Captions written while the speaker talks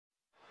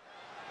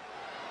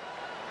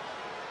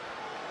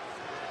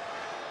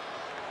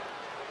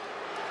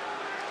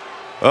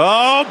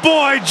Oh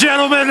boy,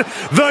 gentlemen,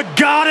 the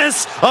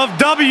goddess of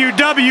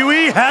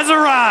WWE has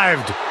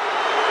arrived.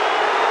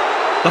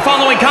 The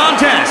following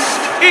contest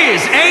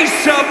is a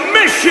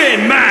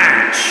submission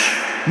match.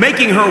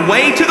 Making her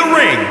way to the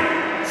ring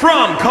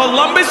from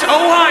Columbus,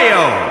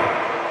 Ohio,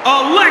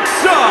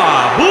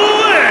 Alexa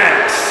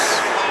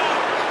Bliss.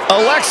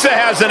 Alexa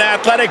has an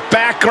athletic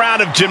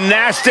background of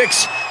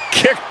gymnastics,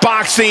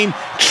 kickboxing,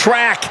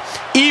 track,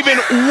 even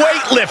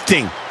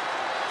weightlifting.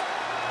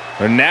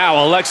 And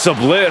now Alexa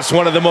Bliss,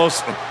 one of the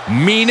most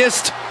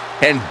meanest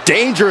and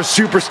dangerous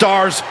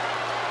superstars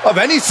of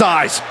any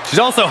size. She's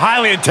also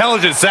highly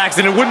intelligent,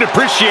 Saxton, and wouldn't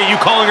appreciate you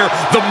calling her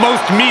the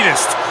most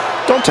meanest.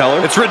 Don't tell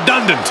her. It's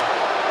redundant.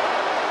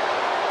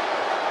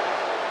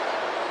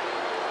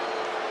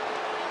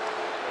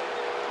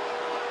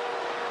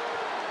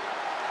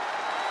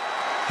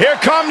 Here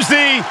comes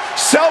the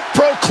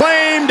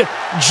self-proclaimed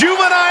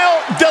juvenile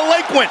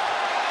delinquent.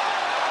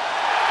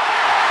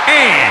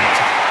 And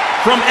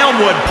from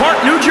Elmwood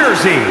Park, New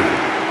Jersey,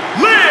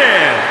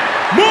 Liv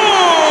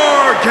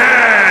Morgan.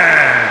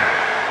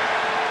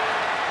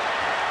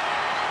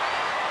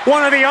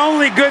 One of the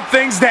only good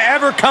things to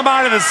ever come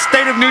out of the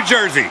state of New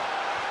Jersey.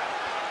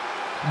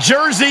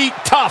 Jersey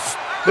tough.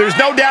 There's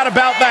no doubt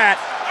about that.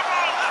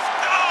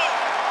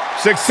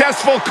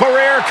 Successful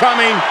career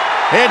coming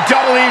in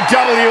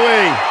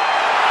WWE.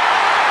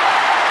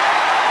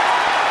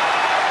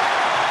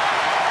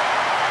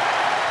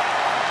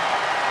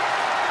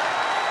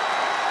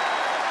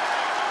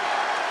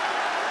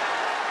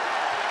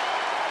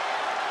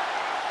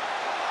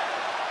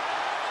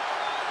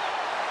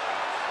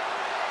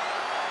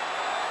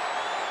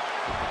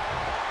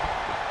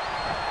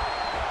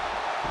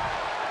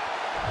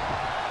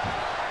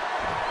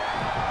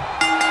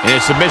 In a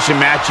submission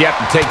match, you have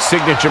to take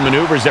signature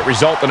maneuvers that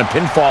result in a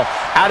pinfall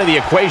out of the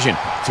equation.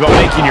 It's about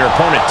making your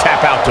opponent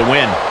tap out to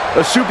win.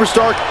 A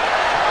superstar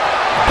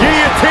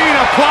guillotine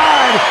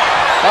applied.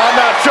 I'm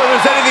not sure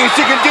there's anything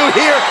she can do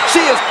here.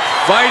 She is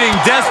Fighting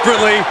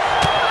desperately.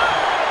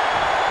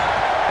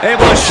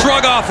 Able to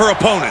shrug off her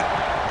opponent.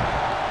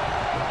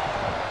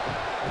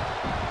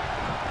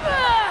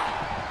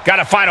 got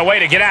to find a way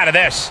to get out of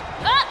this.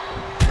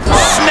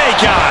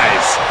 Snake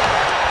eyes.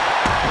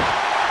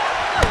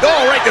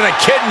 Oh, right to the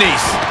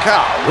kidneys.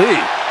 Golly.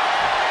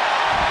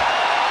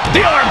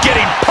 The arm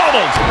getting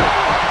pummeled.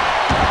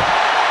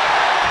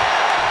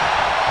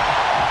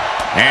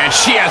 And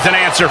she has an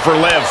answer for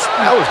Liv.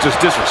 That was just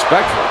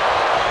disrespectful.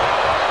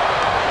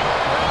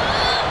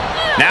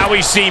 Now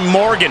we see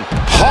Morgan.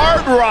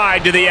 Hard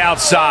ride to the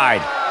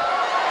outside.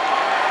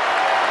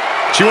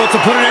 She wants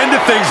to put an end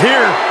to things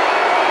here.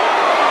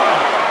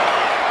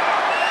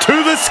 To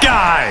the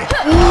sky.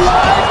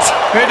 What?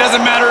 It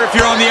doesn't matter if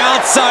you're on the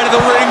outside of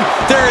the ring.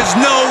 There is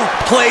no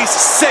place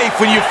safe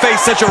when you face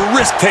such a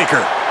risk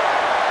taker.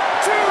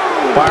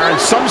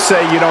 Byron, some say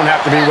you don't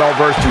have to be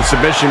well-versed in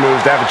submission moves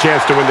to have a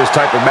chance to win this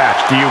type of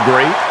match. Do you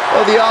agree?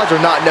 Well, the odds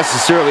are not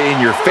necessarily in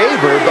your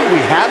favor, but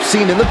we have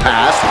seen in the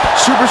past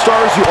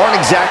superstars who aren't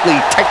exactly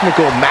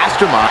technical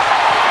masterminds.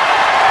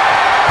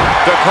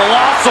 The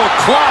colossal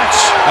clutch.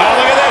 Oh,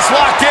 look at this,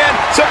 locked in.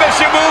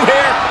 Submission move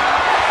here.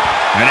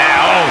 And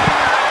now,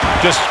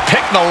 just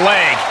pick the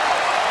leg.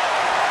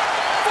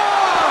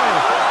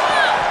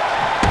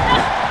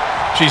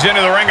 She's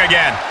into the ring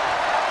again.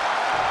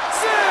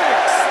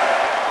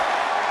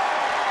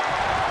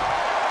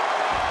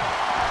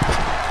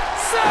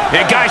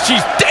 And guys,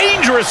 she's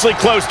dangerously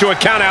close to a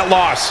count-out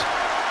loss.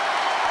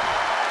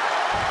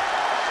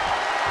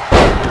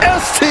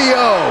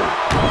 STO.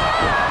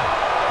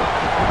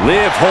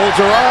 Liv holds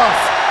her off.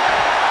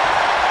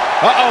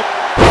 Uh-oh.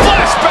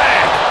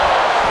 Flashback.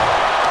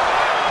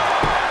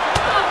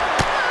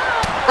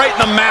 Right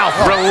in the mouth.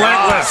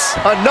 Relentless.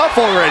 Enough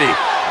already.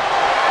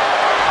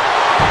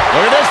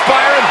 Look at this,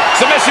 Byron.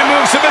 Submission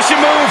move, submission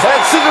move.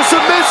 That's scissor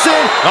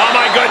submission. Oh,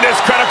 my goodness.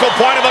 Critical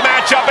point of the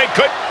matchup. It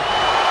could...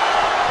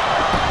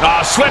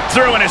 Oh, slipped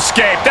through and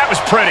escaped. That was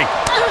pretty.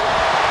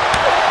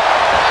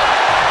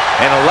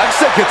 And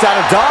Alexa gets out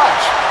of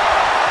dodge.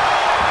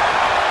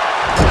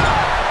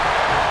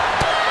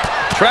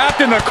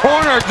 Trapped in the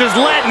corner, just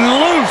letting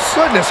loose.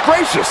 Goodness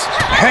gracious.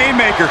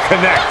 Haymaker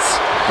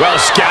connects. Well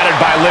scouted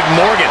by Liv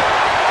Morgan.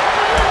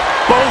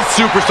 Both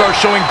superstars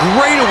showing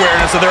great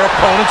awareness of their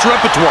opponent's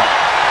repertoire.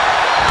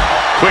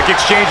 Quick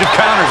exchange of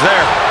counters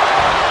there.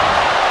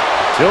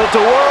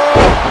 Tilt-a-whirl.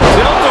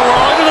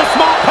 Tilt-a-whirl into the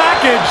small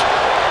package.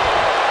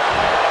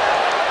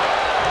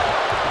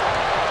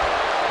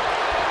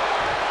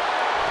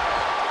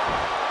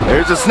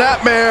 There's a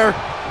snapmare.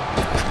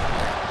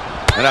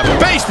 And a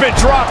basement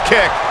drop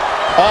kick.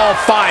 All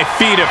 5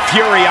 feet of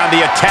fury on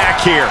the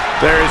attack here.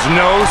 There is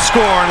no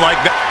scorn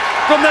like that.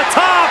 From the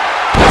top.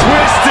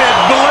 Twisted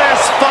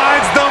Bliss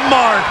finds the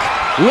mark.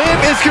 Liv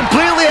is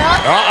completely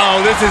out.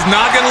 Uh-oh, this is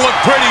not going to look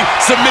pretty.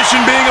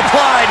 Submission being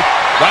applied.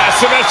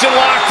 Last submission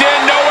locked in.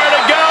 Nowhere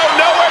to go.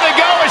 Nowhere to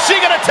go. Is she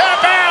going to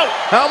tap out?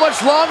 How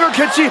much longer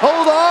can she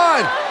hold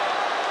on?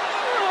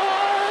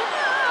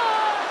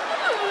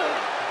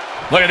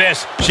 Look at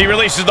this. She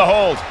releases the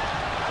hold.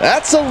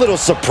 That's a little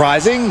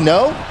surprising,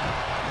 no?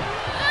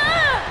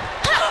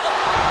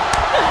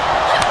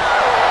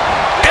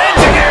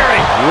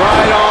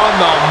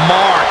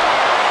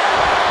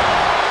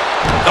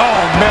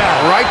 Oh, man,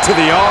 right to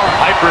the arm.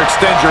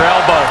 Hyperextend your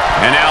elbow.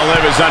 And now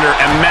Liv is under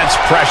immense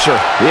pressure.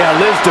 Yeah,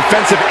 Liv's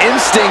defensive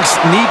instincts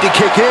need to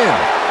kick in.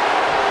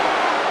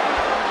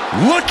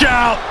 Look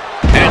out!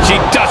 And she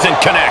doesn't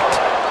connect.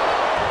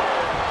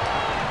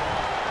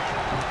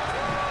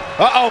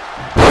 Uh-oh.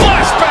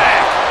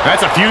 Flashback!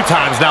 That's a few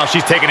times now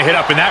she's taken a hit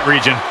up in that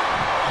region.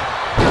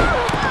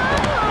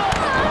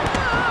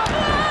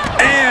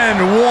 And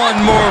one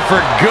more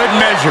for good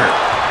measure.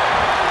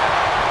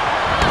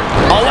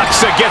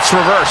 Alexa gets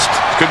reversed.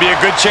 Could be a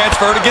good chance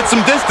for her to get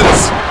some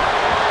distance.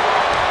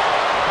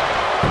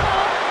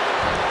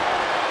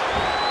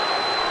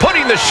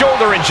 Putting the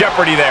shoulder in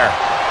jeopardy there.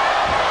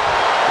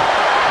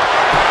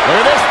 Look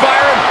at this,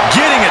 Byron.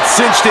 Getting it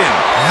cinched in.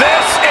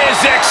 This is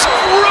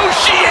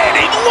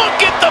excruciating.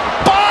 Look at the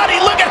body.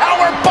 Look at how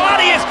her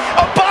body is.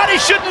 A body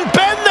shouldn't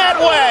bend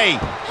that way.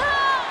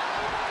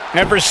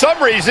 And for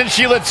some reason,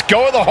 she lets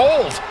go of the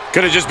hold.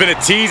 Could have just been a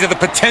tease of the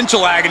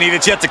potential agony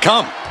that's yet to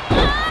come.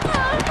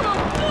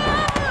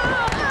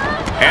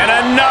 And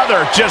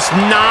another just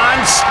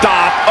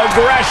non-stop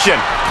aggression.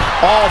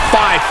 All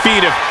 5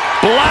 feet of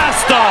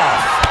blast off.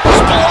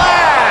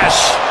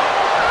 Splash!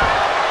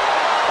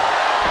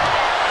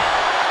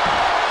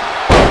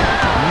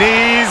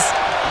 Knees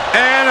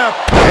and up.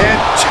 And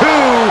 2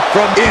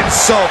 from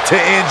insult to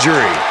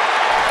injury.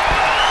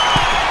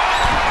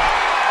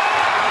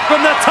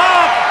 From the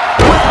top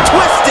with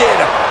twisted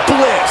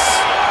Bliss.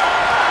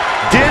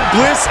 Did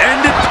Bliss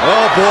end it?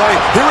 Oh boy,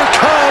 here it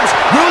comes.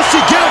 Will she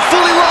get it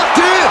fully locked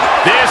in?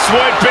 This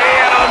would be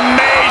an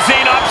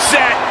amazing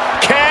upset.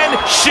 Can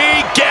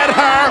she get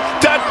her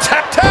to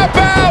tap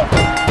out?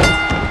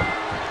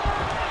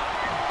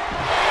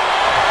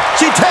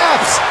 She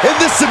taps, and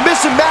this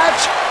submission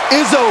match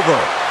is over.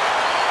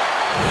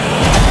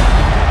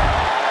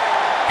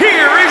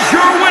 Here is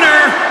your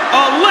winner,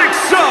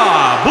 Alexa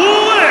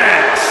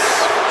Bliss.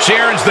 She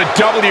earns the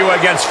W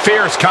against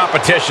fierce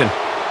competition.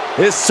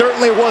 This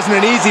certainly wasn't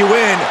an easy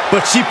win,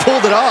 but she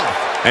pulled it off.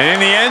 And in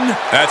the end,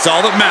 that's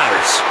all that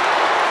matters.